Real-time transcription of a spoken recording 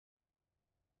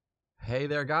Hey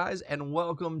there guys, and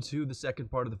welcome to the second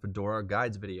part of the Fedora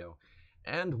guides video.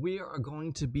 And we are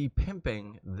going to be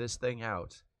pimping this thing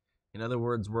out. In other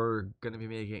words, we're going to be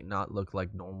making it not look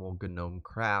like normal GNOME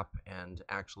crap and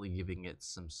actually giving it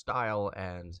some style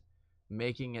and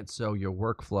making it so your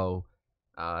workflow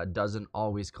doesn't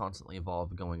always constantly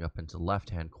evolve going up into the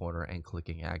left-hand corner and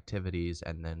clicking activities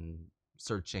and then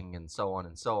searching and so on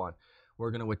and so on.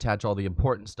 We're going to attach all the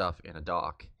important stuff in a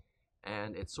dock.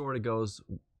 And it sort of goes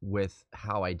with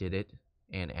how I did it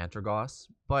in Antergos,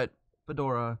 but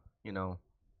Fedora, you know,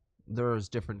 there's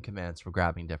different commands for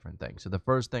grabbing different things. So the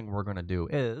first thing we're going to do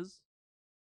is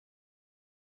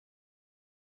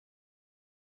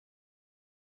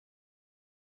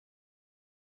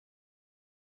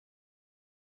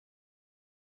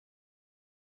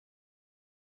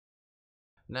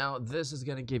now this is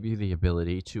going to give you the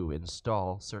ability to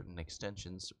install certain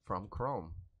extensions from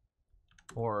Chrome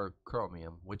or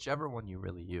Chromium, whichever one you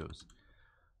really use.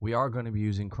 We are going to be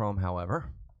using Chrome, however.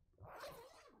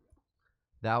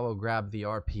 That will grab the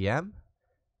RPM,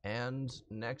 and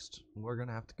next we're going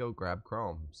to have to go grab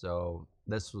Chrome. So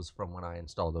this was from when I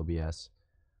installed OBS.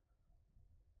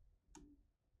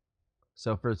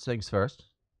 So first things first,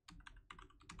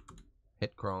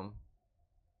 hit Chrome,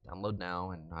 download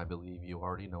now, and I believe you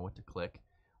already know what to click.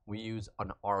 We use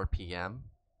an RPM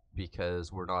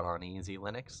because we're not on easy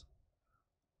Linux.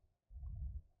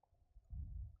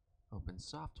 Open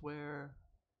software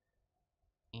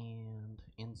and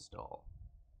install.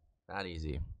 That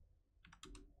easy.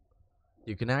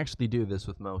 You can actually do this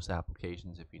with most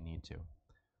applications if you need to.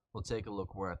 We'll take a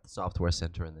look. We're at the Software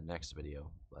Center in the next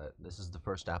video, but this is the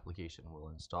first application we'll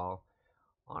install.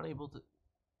 Unable to...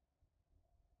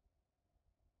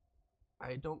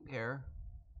 I don't care,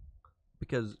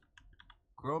 because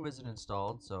Chrome isn't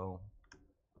installed, so...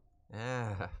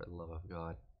 for the love of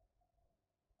God.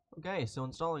 Okay, so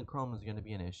installing Chrome is going to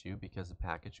be an issue because a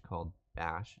package called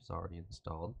bash is already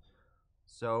installed.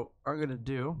 So I'm going to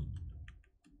do...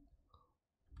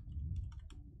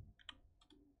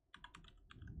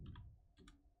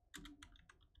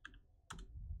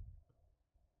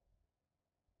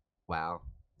 Wow.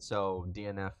 So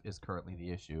DNF is currently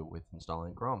the issue with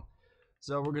installing Chrome.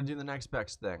 So we're going to do the next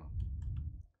best thing.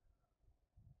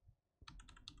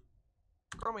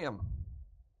 Chromium.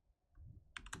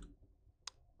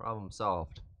 Problem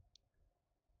solved.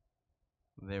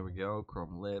 There we go.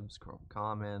 Chrome libs, Chrome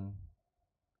common.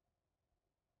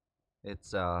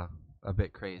 It's a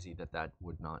bit crazy that that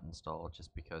would not install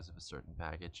just because of a certain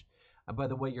package. By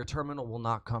the way, your terminal will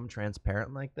not come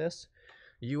transparent like this.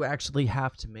 You actually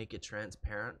have to make it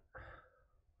transparent.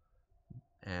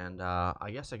 And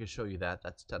I guess I could show you that.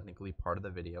 That's technically part of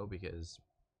the video because,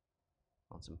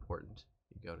 well, it's important.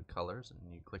 You go to colors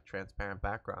and you click transparent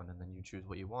background and then you choose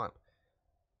what you want.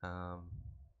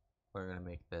 We're going to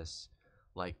make this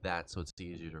like that so it's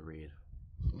easier to read.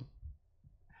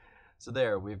 So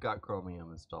there, we've got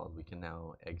Chromium installed. We can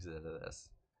now exit out of this.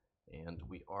 And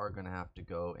we are going to have to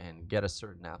go and get a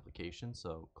certain application.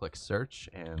 So click search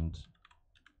and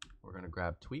we're going to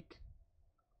grab tweak.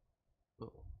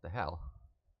 Oh, the hell.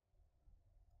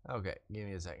 Okay, give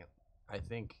me a second. I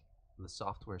think the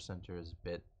Software Center is a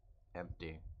bit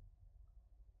empty.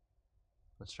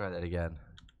 Let's try that again.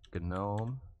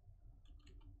 GNOME.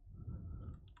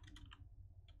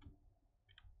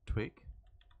 Tweak.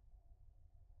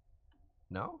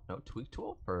 No tweak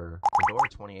tool for Fedora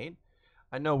 28.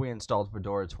 I know we installed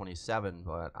Fedora 27,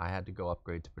 but I had to go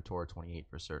upgrade to Fedora 28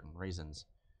 for certain reasons.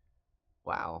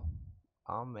 Wow,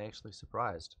 I'm actually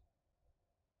surprised.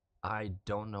 I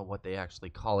don't know what they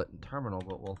actually call it in terminal,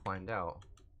 but we'll find out.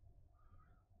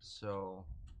 So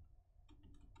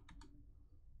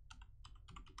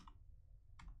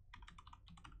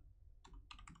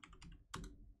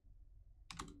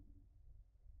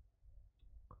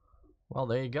well,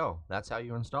 there you go. That's how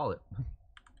you install it.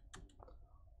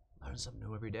 Learn something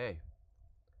new every day.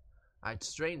 It's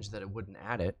strange that it wouldn't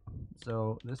add it.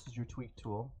 So this is your tweak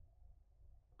tool.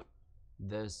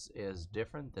 This is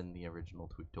different than the original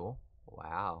tweak tool.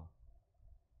 Wow.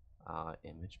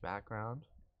 Image background.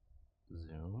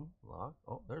 Zoom. Lock.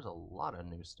 Oh, there's a lot of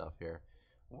new stuff here.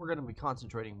 We're going to be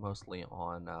concentrating mostly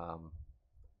on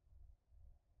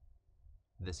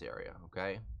this area,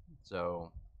 okay?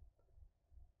 So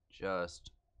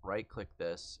just right click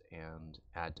this and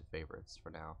add to favorites for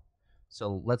now.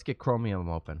 So let's get Chromium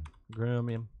open.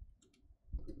 Chromium.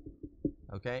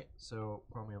 Okay, so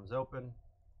Chromium's open.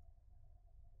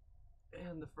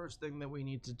 And the first thing that we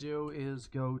need to do is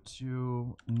go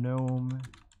to GNOME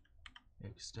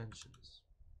extensions.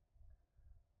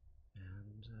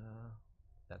 And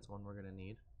that's one we're going to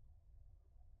need.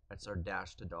 That's our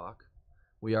dash to dock.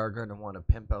 We are going to want to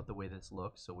pimp out the way this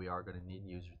looks, so we are going to need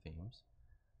user themes.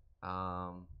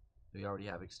 We already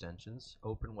have extensions,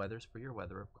 open weathers for your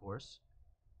weather, of course,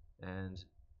 and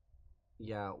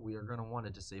yeah, we are going to want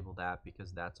to disable that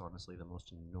because that's honestly the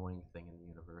most annoying thing in the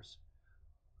universe.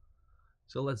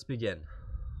 So let's begin.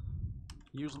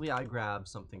 Usually I grab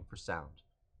something for sound,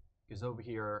 because over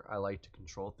here I like to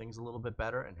control things a little bit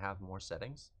better and have more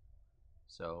settings.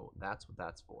 So that's what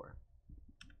that's for.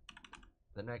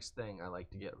 The next thing, I like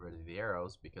to get rid of the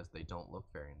arrows because they don't look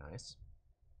very nice.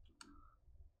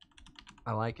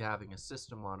 I like having a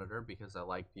system monitor because I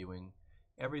like viewing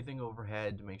everything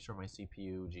overhead to make sure my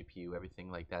CPU, GPU, everything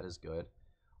like that is good.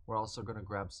 We're also going to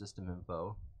grab system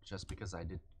info just because I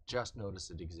did just notice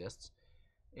it exists.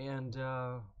 And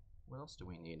what else do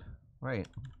we need? Right.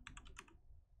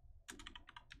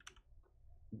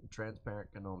 Transparent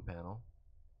GNOME panel,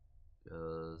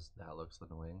 because that looks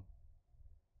annoying.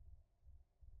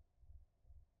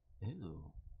 Ew,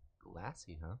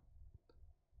 glassy, huh?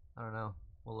 I don't know.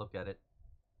 We'll look at it.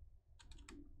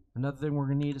 Another thing we're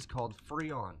going to need is called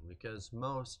Freon, because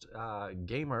most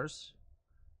gamers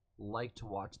like to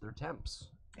watch their temps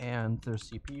and their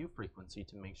CPU frequency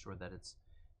to make sure that it's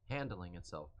handling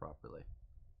itself properly.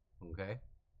 Okay?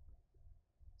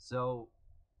 So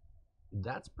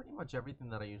that's pretty much everything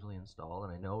that I usually install,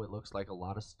 and I know it looks like a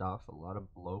lot of stuff, a lot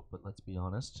of bloat, but let's be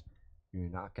honest, you're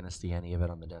not going to see any of it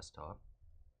on the desktop.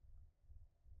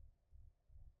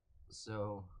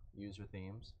 So, user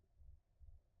themes,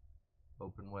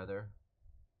 open weather,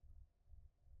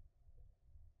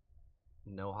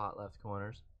 no hot left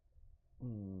corners,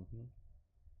 and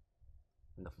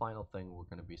the final thing we're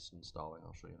going to be installing,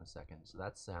 I'll show you in a second. So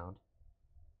that's sound.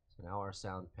 So now our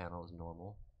sound panel is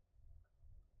normal.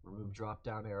 Remove drop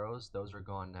down arrows, those are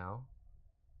gone now.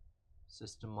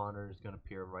 System monitor is going to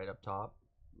appear right up top,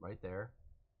 right there.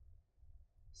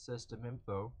 System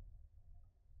info.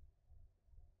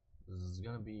 This is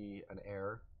going to be an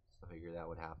error, so I figured that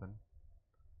would happen.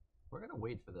 We're going to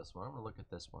wait for this one. I'm going to look at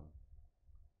this one.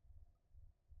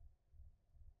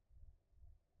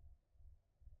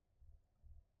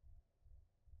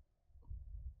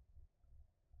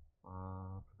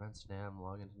 Prevent spam,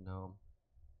 log into GNOME.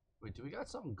 Wait, do we got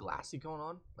something glassy going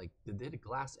on? Like, did it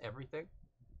glass everything?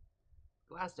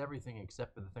 Glassed everything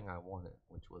except for the thing I wanted,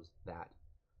 which was that.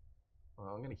 Well,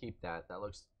 I'm going to keep that. That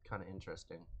looks kind of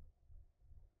interesting.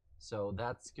 So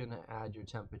that's going to add your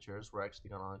temperatures. We're actually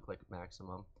going to on-click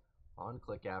maximum,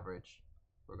 on-click average.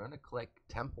 We're going to click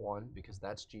temp 1 because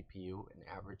that's GPU and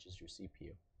average is your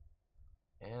CPU.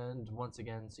 And once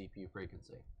again, CPU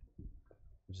frequency,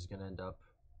 which is going to end up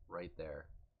right there.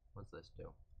 What's this do?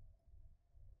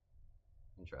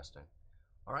 Interesting.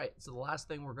 All right, so the last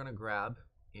thing we're going to grab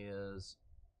is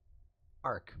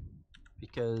Arc,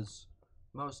 because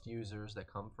most users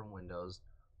that come from Windows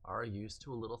are used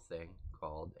to a little thing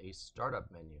called a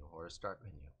startup menu or a start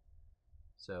menu.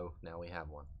 So now we have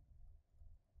one.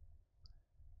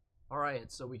 All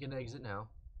right, so we can exit now.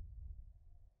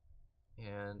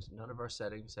 And none of our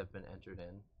settings have been entered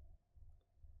in.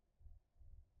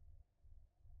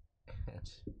 And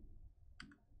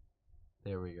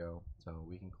there we go. So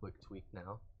we can click tweak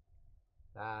now.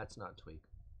 That's not tweak.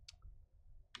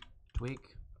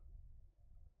 Tweak.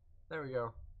 There we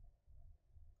go.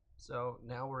 So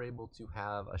now we're able to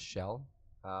have a shell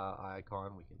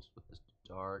icon. We can just put this to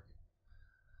dark,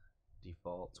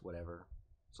 defaults, whatever.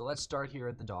 So let's start here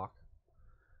at the dock.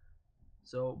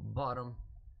 So bottom,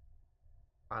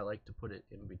 I like to put it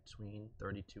in between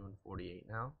 32 and 48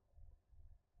 now.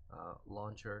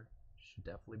 Launcher should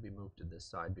definitely be moved to this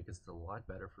side because it's a lot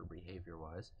better for behavior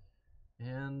wise.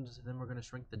 And then we're going to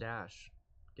shrink the dash.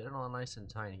 Get it all nice and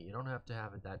tiny. You don't have to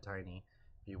have it that tiny.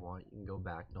 If you want, you can go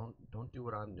back. Don't do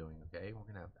what I'm doing, okay? We're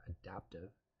going to have adaptive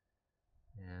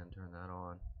and turn that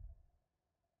on.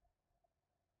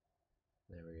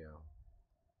 There we go.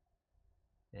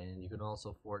 And you can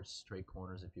also force straight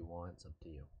corners if you want. It's up to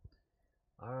you.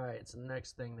 Alright, so the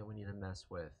next thing that we need to mess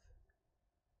with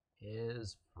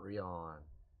is Freon.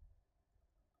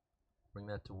 Bring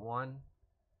that to 1.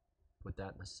 Put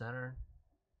that in the center.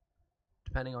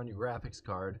 Depending on your graphics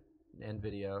card,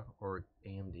 NVIDIA or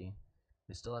AMD,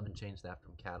 they still haven't changed that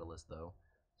from Catalyst though.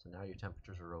 So now your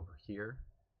temperatures are over here.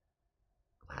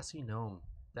 Glassy GNOME.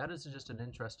 That is just an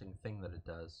interesting thing that it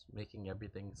does, making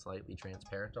everything slightly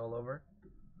transparent all over.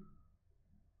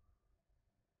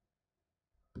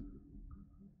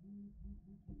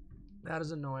 That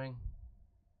is annoying.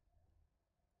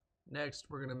 Next,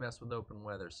 we're going to mess with open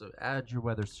weather. So add your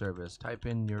weather service. Type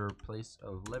in your place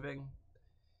of living.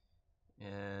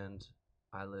 And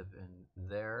I live in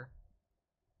there.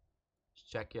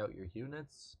 Check out your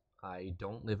units. I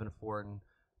don't live in a foreign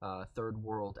third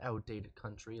world outdated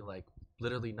country, like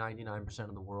literally 99%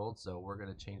 of the world. So we're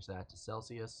going to change that to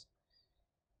Celsius.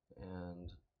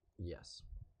 And yes,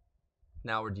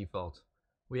 now we're default.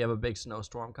 We have a big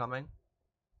snowstorm coming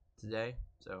today,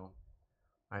 so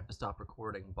I have to stop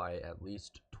recording by at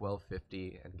least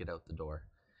 12:50 and get out the door.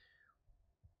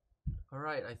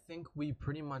 Alright, I think we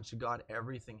pretty much got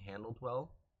everything handled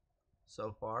well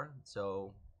so far,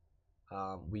 so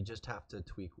we just have to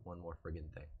tweak one more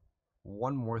friggin' thing.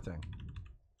 One more thing.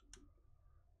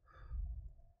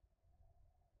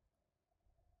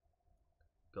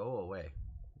 Go away.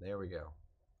 There we go.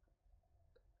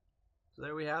 So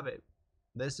there we have it.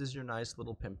 This is your nice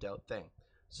little pimped out thing.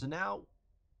 So now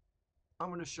I'm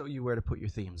going to show you where to put your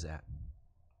themes at.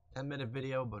 10-minute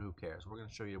video, but who cares? We're going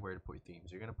to show you where to put your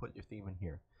themes. You're going to put your theme in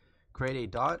here.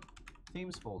 Create a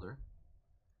 .themes folder.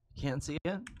 You can't see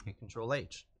it? Hit Control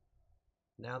H.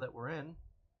 Now that we're in,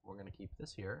 we're going to keep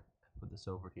this here, put this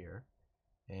over here,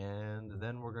 and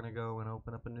then we're going to go and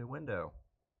open up a new window.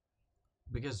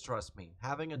 Because trust me,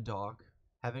 having a dock,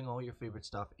 having all your favorite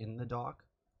stuff in the dock,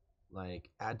 like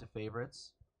add to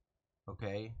favorites,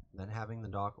 okay, then having the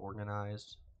dock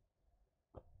organized,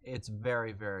 it's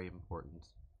very, very important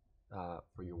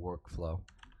for your workflow.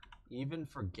 Even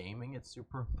for gaming, it's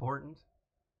super important,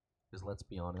 because let's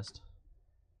be honest,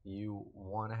 you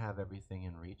want to have everything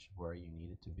in reach where you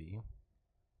need it to be.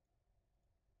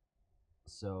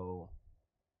 So,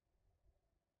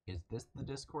 is this the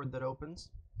Discord that opens?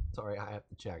 Sorry, I have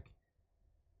to check.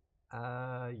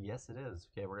 Yes it is.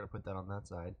 Okay, we're going to put that on that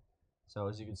side. So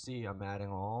as you can see, I'm adding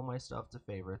all my stuff to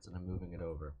favorites and I'm moving it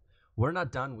over. We're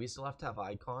not done. We still have to have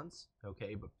icons,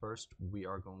 okay? But first, we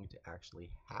are going to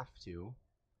actually have to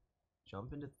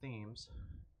jump into themes.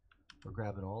 We're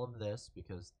grabbing all of this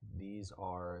because these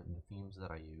are the themes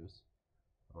that I use.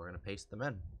 We're going to paste them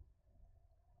in.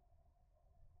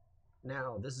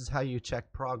 Now, this is how you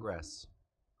check progress.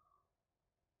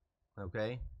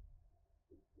 Okay?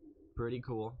 Pretty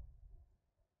cool.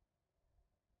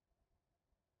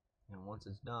 And once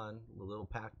it's done, the little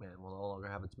Pac-Man will no longer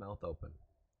have its mouth open.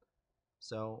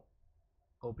 So,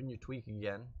 open your tweak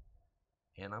again,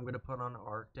 and I'm going to put on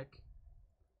Arctic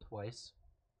twice.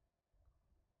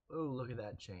 Oh, look at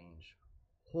that change.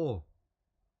 Oh,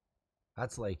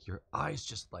 that's like your eyes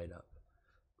just light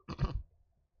up.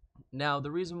 Now,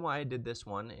 the reason why I did this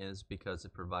one is because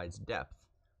it provides depth.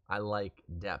 I like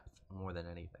depth more than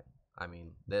anything. I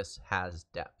mean, this has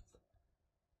depth.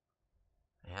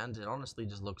 And it honestly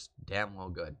just looks damn well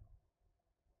good.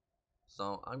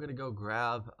 So I'm going to go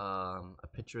grab a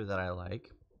picture that I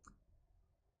like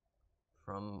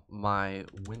from my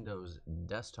Windows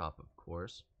desktop, of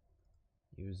course.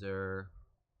 User,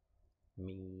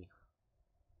 me.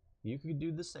 You could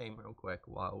do the same real quick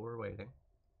while we're waiting.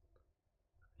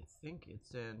 I think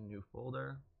it's in new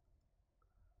folder.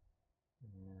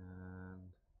 And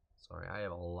sorry, I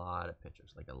have a lot of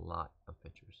pictures, like a lot of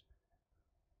pictures.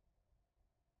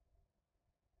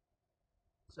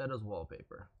 Set as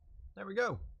wallpaper. There we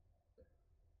go.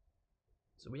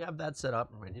 So we have that set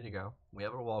up and ready to go. We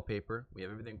have our wallpaper. We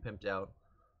have everything pimped out,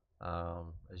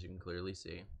 as you can clearly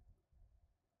see.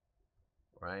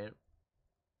 Right?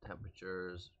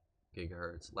 Temperatures,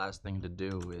 gigahertz. Last thing to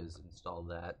do is install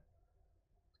that.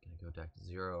 It's going to go back to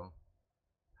 0.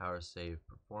 Power save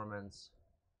performance.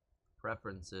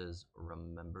 Preferences,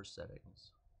 remember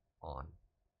settings. On.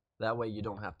 That way you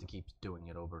don't have to keep doing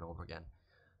it over and over again.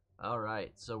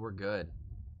 Alright, so we're good.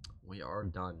 We are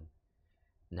done.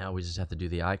 Now we just have to do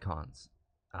the icons.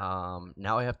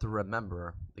 Now I have to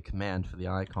remember the command for the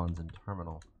icons in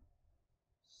terminal.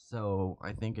 So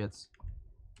I think it's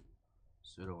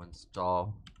sudo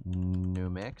install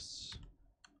numix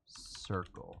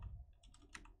circle.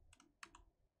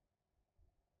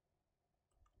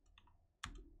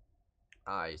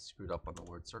 I screwed up on the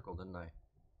word circle, didn't I?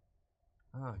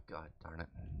 Oh, god darn it.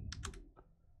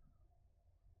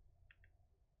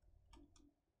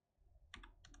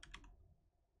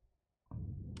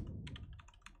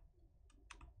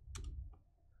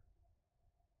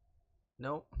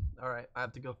 Nope. Alright, I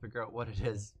have to go figure out what it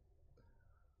is.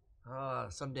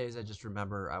 Some days I just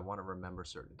remember, I want to remember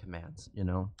certain commands, you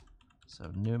know? So,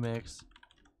 numix,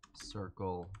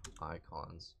 circle,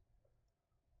 icons.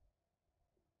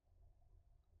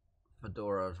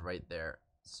 Fedora's right there.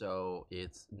 So,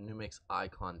 it's numix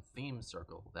icon theme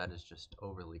circle. That is just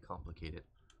overly complicated.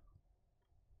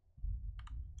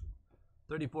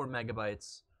 34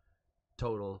 megabytes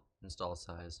total install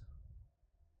size.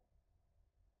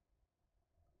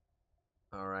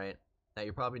 Alright, now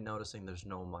you're probably noticing there's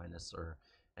no minus or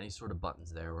any sort of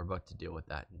buttons there. We're about to deal with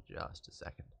that in just a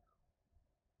second.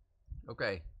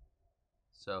 Okay,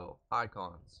 So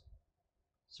icons,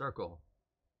 circle.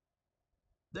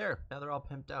 There, now they're all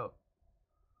pimped out.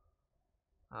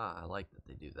 I like that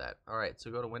they do that. All right, so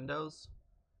go to Windows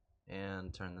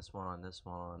and turn this one on, this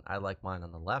one on. I like mine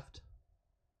on the left.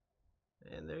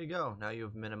 And there you go. Now you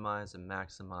have minimize and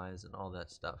maximize and all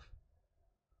that stuff.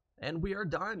 And we are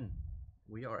done.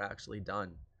 We are actually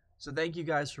done. So thank you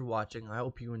guys for watching. I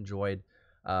hope you enjoyed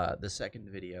the second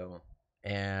video.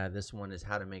 And this one is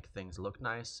how to make things look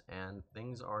nice. And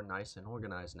things are nice and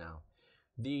organized now.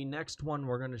 The next one,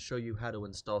 we're going to show you how to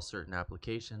install certain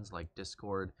applications like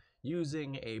Discord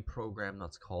using a program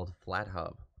that's called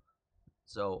FlatHub.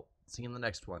 So see you in the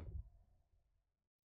next one.